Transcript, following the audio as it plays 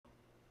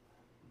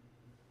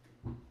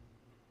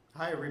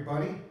Hi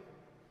everybody,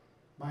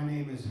 my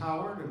name is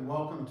Howard and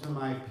welcome to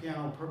my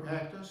piano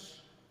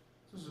practice.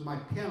 This is my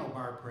piano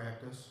bar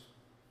practice,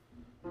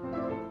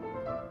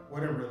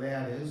 whatever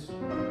that is.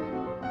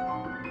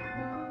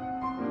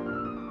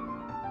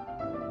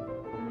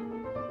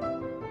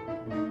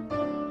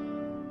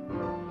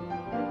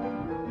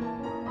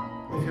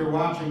 If you're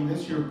watching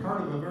this, you're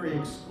part of a very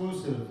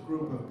exclusive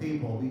group of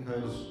people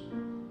because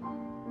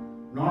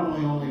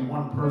normally only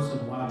one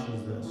person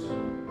watches this.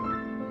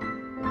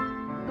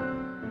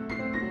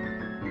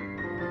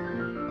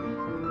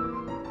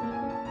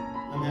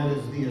 And that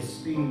is the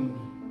esteemed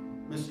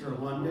Mr.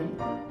 London.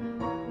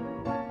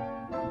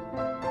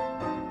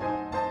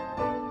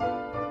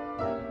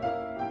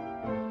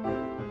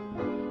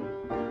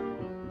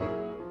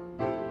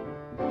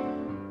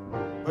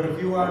 But if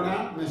you are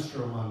not Mr.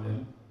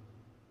 London,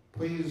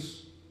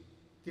 please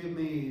give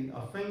me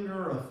a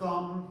finger, a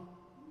thumb,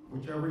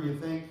 whichever you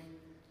think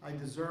I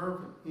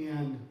deserve,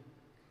 and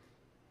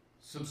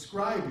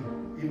subscribe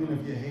even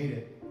if you hate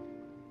it.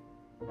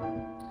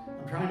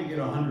 I'm trying to get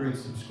 100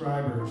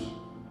 subscribers.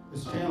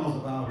 This channel's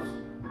about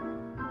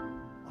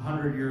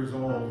 100 years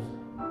old.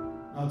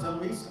 No, it's at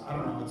least, I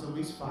don't know, it's at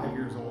least 5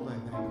 years old, I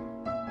think.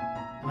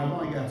 And I've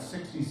only got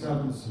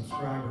 67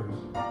 subscribers.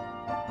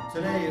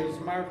 Today is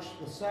March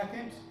the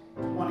 2nd,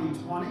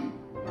 2020.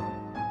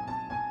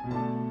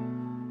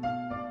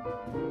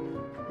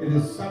 It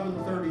is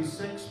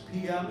 7:36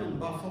 p.m. in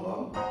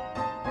Buffalo.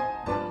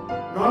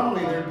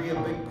 Normally there'd be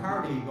a big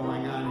party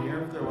going on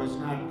here if there was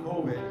not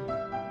COVID.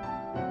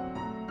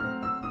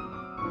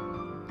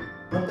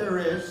 But there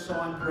is, so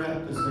I'm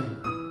practicing.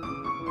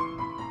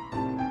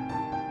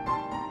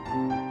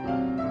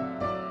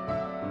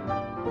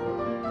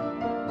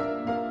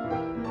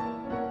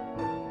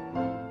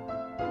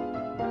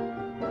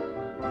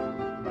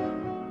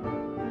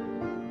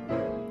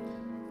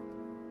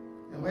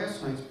 In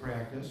last night's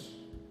practice,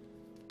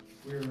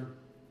 we were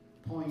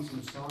pulling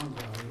some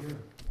songs out of here.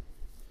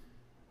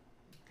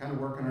 Kind of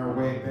working our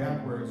way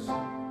backwards,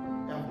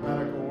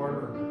 alphabetical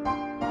order.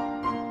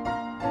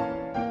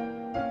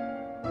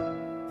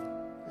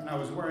 I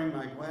was wearing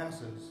my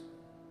glasses.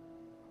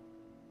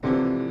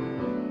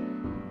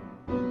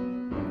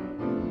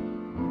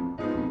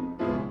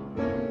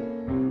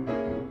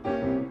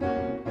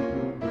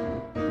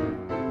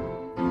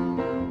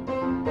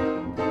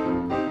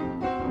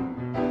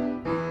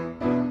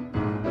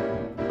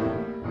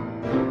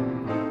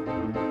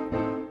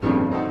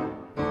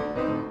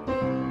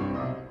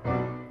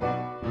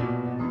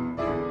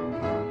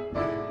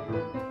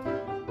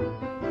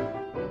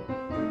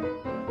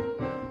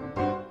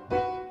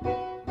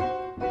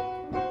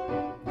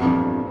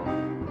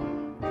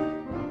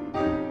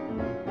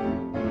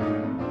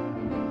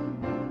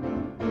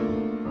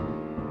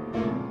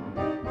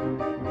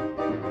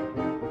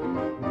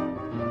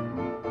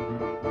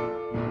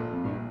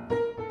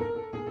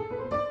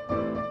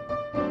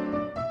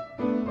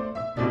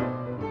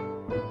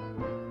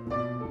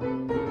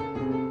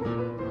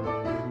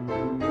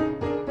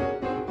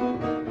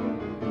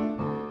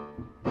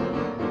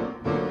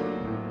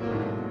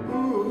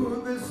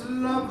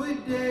 Lovely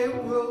day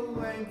will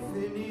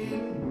lengthen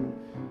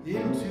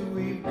into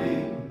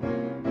evening.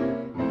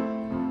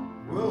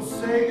 We'll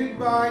say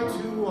goodbye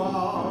to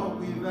all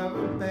we've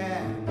ever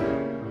been,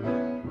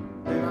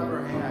 we've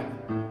ever had.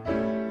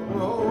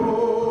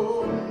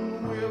 Oh,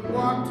 we'll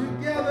walk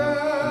together.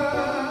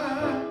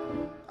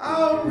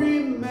 I'll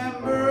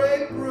remember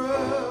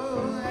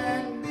April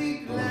and be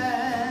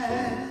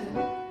glad.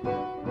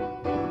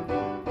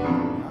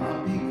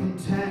 I'll be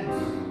content.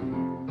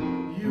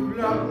 You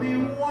loved me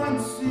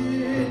once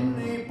in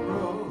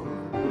April,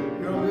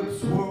 your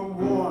lips were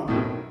warm,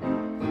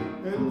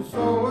 and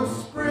so was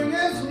spring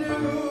as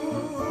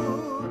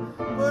new.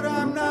 But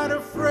I'm not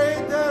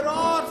afraid that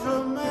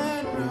autumn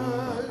and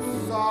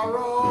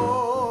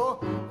sorrow,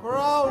 for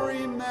I'll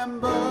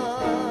remember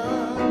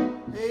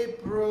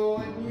April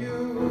and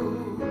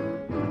you.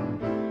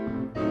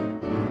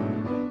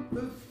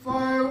 The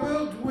fire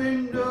will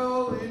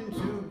dwindle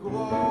into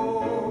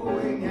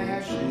glowing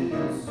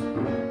ashes.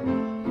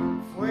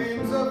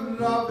 Flames of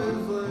love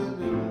is lit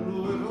in a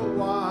little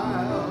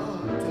while.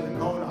 To the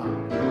coda.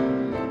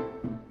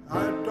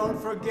 Don't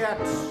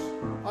forget,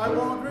 I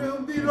won't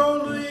really be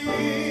lonely.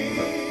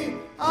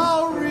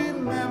 I'll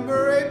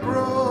remember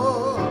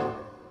April,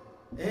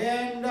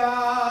 and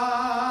I'll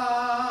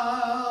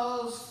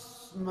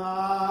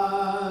smile.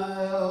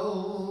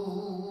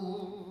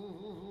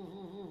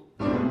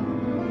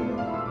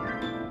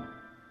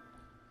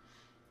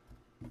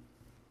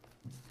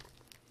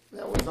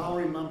 That was I'll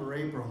Remember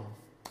April.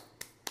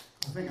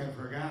 I think I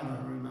forgot I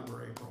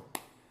remember April.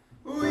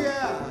 Ooh,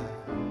 yeah.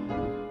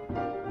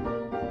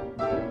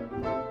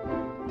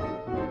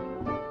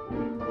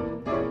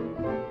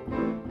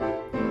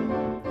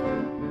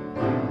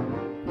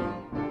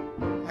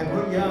 I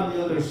put you on the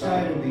other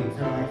side of me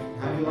tonight.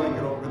 How do you like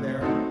it over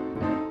there?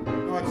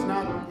 No, it's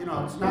not,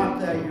 it's not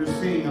that you're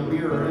seeing a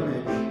mirror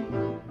image.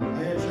 I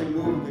actually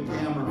moved the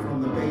camera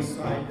from the bass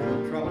side to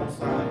the treble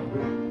side.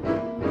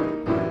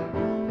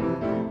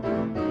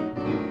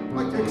 I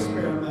like to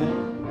experiment.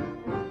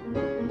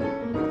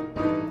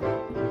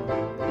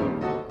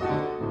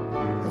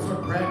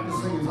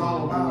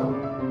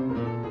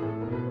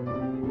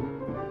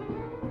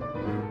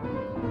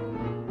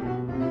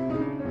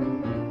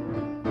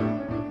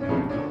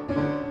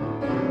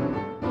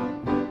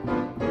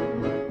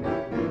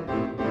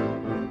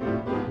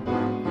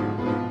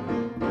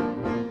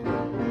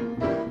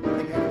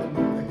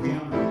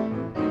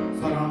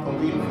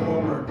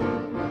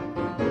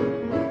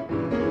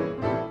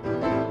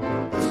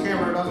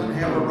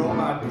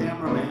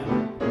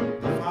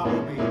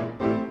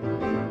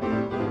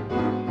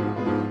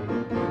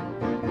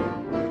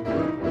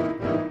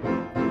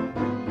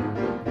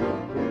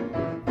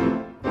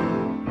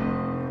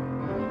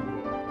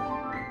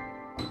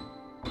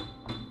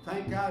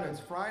 thank God it's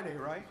Friday,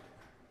 right?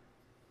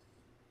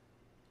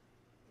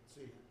 Let's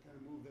see, I'm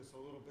gonna move this a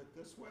little bit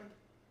this way.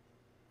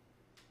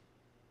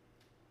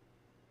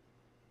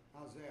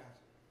 How's that?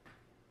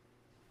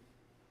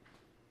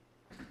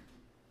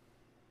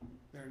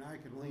 There, now I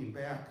can lean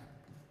back.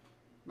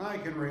 Now I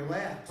can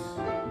relax.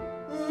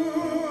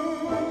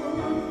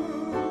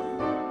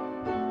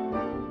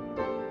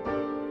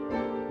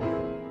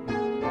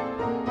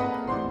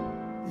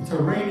 It's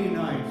a rainy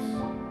night.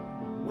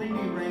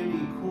 Windy,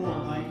 rainy, cool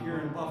night here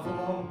in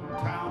Buffalo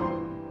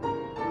town.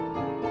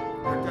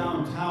 We're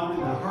downtown in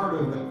the heart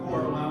of the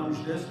Core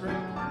Lounge District.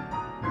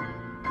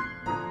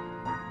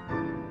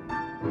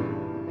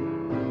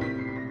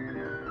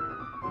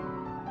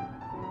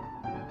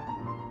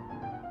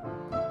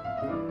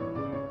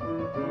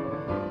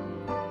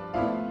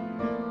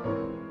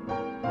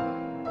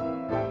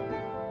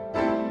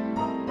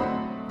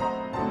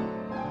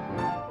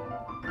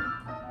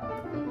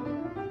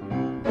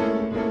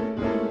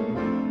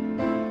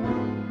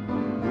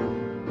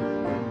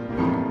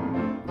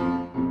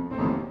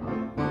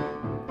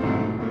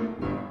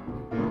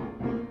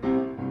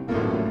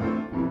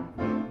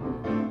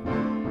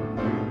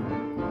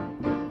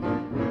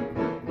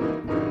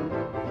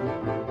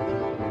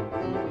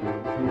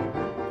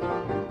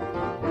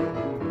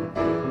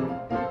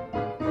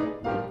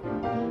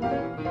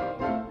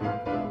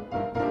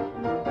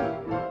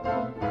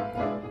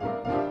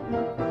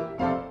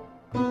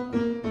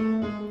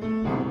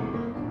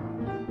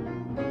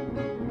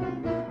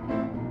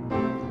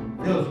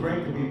 Feels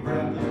great to be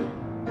practicing.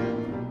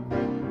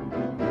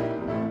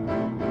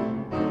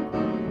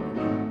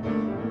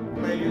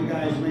 Glad you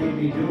guys made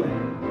me do it.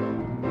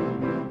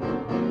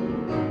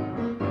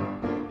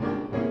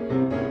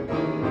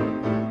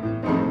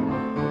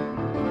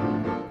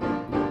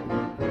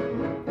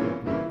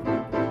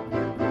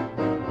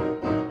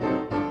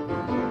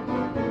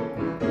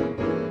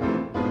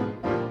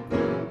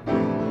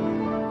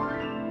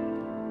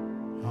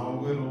 How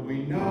little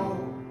we know,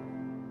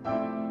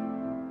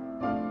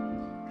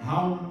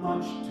 how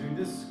much to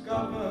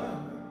discover,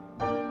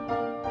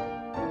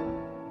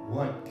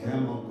 what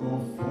chemical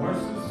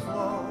forces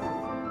flow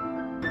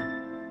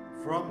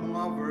from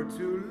lover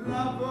to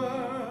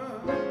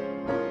lover,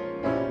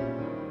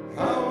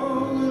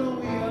 how little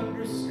we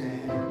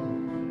understand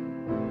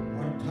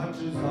what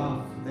touches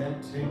off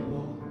that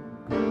tingle,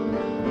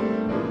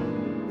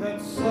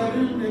 that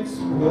sudden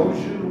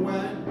explosion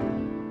when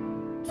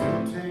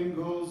two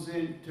tingles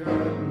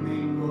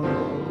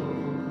intermingle.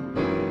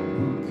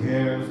 Who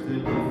cares to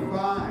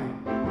define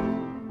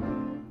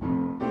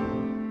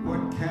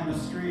what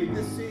chemistry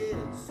this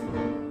is?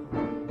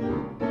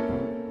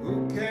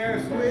 Who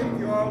cares with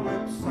your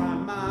lips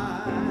on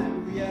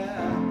mine?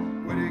 Yeah,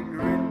 what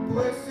ignorant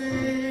bliss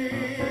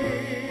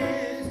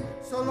is.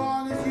 So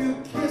long as you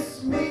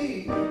kiss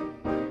me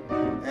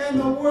and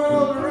the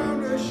world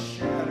around us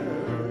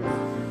shatters,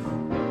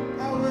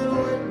 how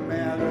little it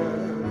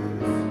matters.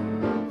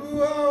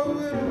 How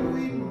little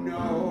we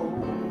know.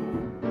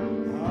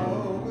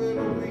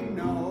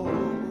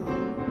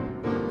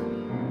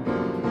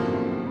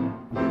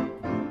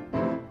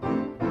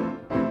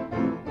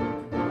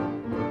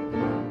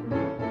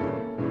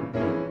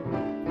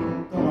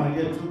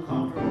 Get too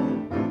comfortable.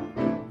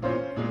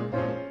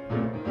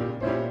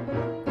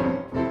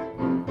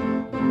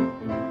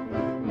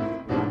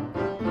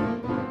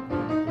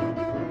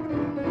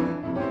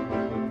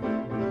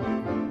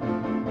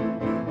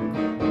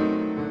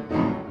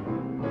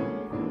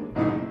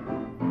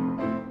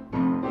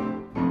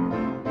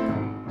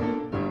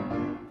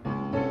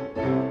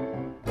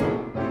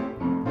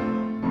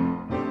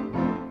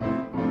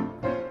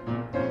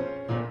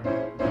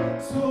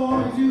 So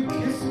long as you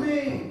kiss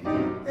me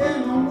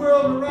and the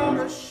world around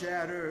us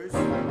shatters,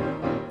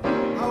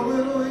 how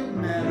little it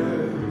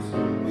matters.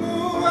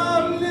 Oh,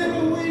 how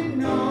little we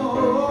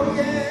know,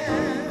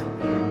 yeah.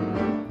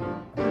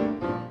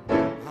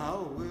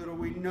 How little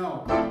we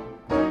know.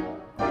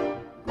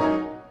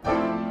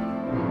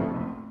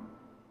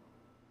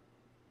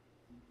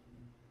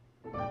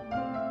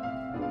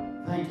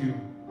 Thank you.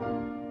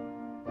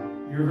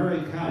 You're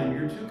very kind.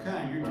 You're too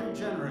kind. You're too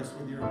generous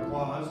with your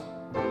applause.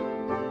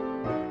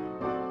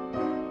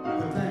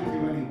 But thank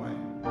you anyway.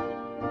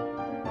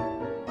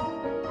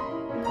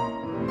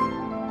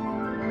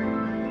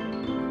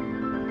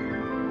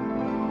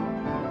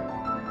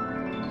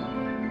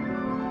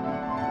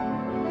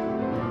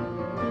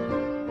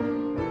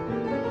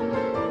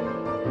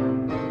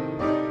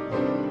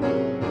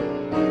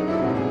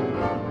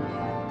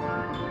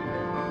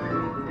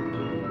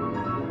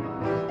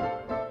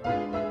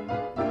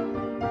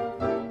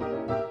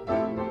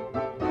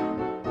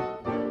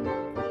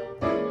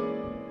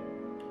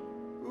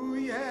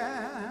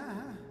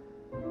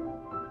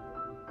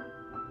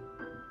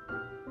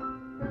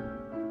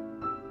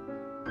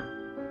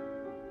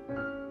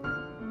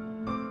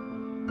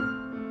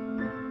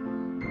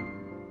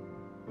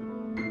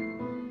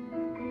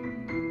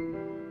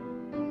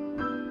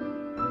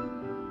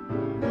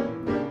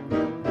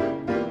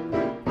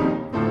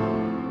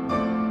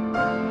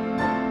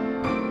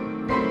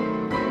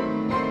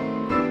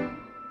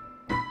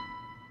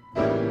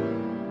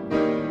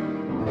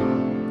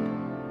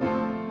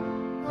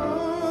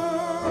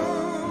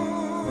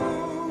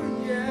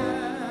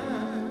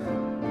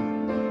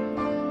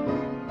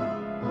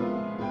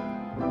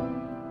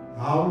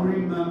 I'll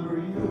remember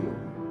you.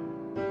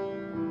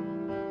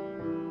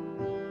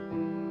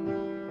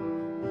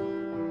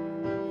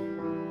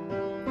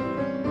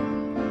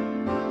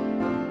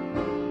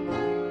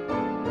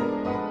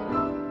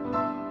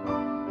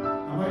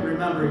 I might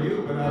remember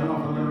you, but I don't know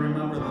if I'm going to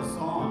remember the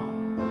song.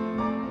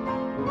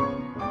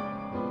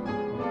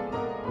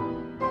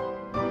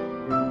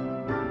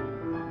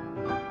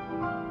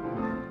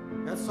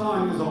 That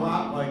song is a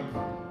lot like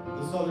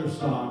this other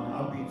song,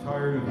 I'll Be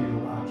Tired of You.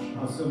 Watch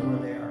how similar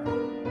they are.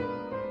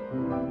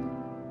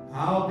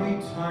 I'll be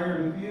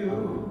tired of you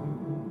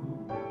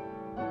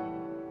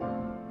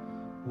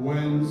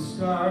when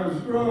stars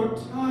grow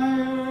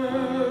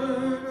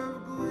tired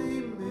of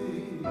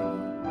gleaming,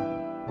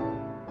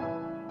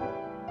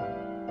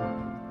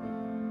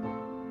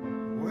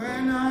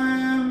 when I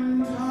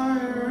am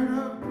tired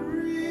of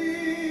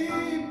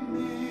dreaming,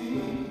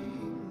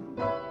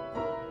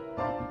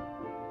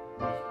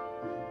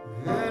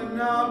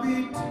 then I'll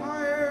be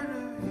tired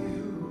of you.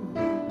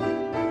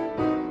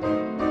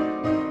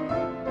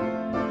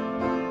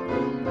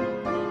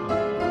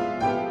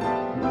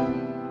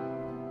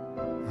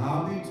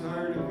 I'll be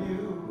tired of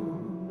you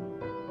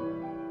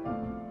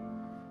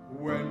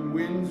when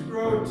winds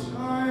grow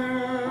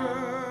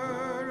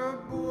tired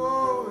of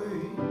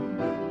blowing,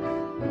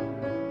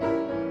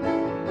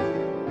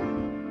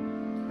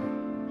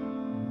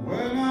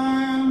 when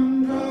I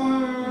am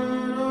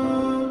tired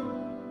of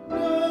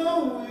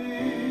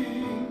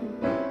knowing,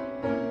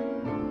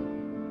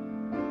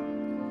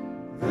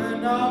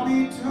 then I'll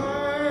be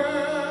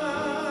tired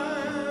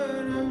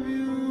of you.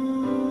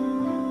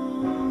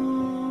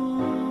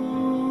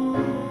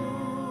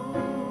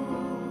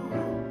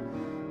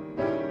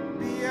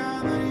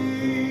 Beyond the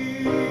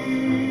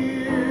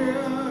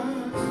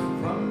years,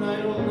 from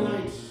night till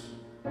night,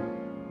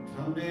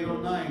 from day till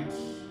night,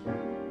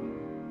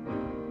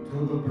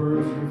 till the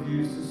birds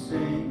refuse to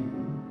sing.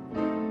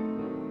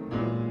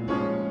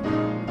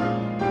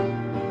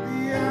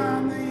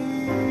 Beyond the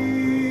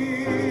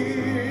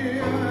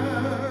years,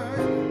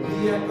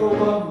 the echo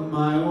of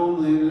my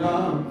only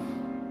love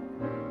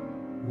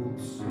will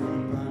keep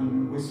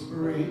on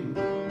whispering,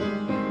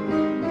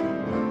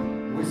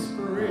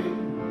 whispering.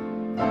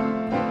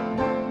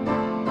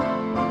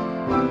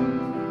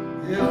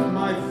 If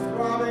my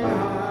throbbing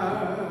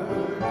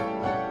heart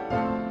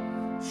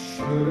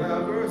should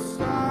ever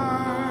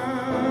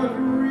start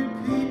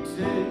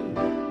repeating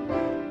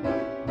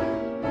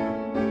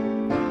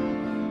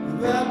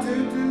that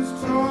it is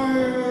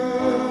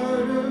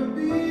tired of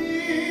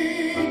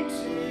beating,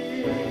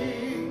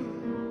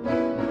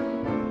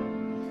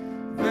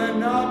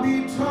 then I'll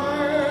be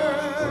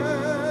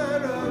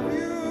tired of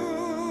you.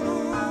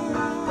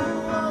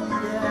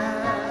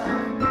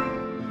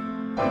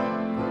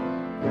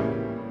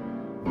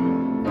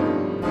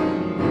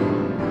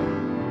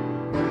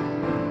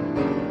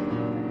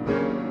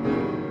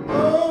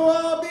 Oh,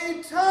 I'll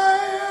be tired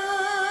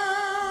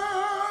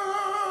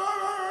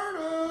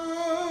of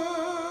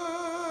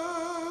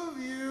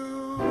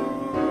you.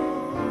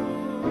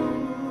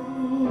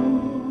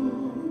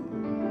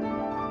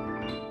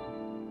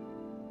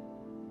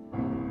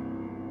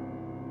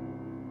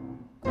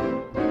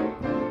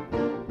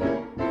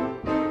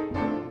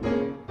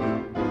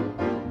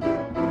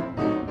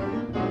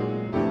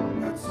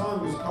 That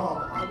song was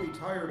called I'll Be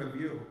Tired of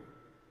You.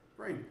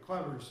 Very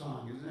clever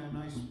song. Isn't that a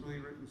nice, really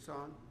written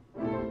song?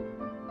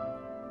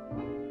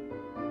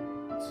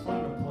 It's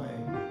fun to play.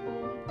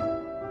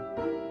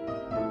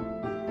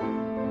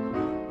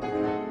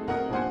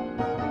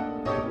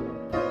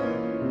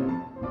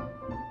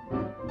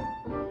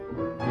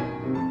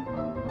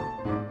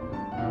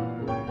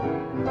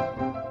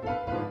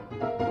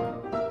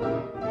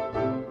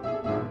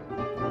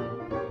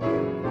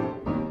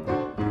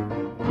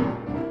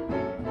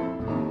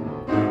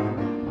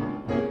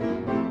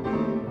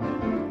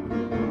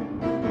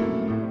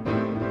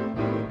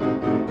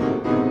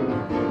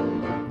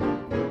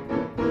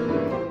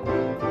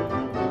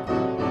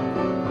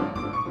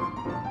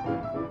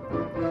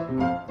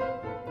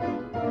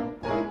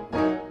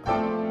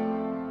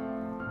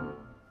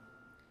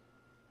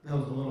 That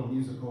was a little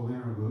musical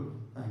interlude.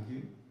 Thank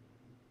you.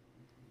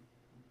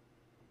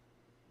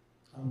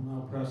 I will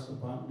now press the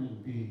button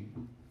and be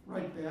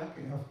right back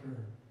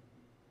after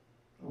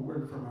a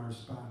word from our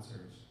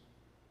sponsors.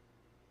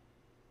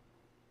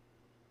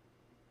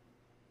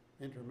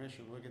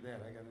 Intermission, look at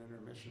that. I got an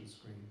intermission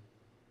screen.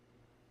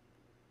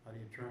 How do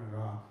you turn it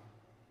off?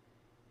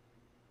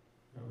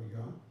 There we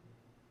go.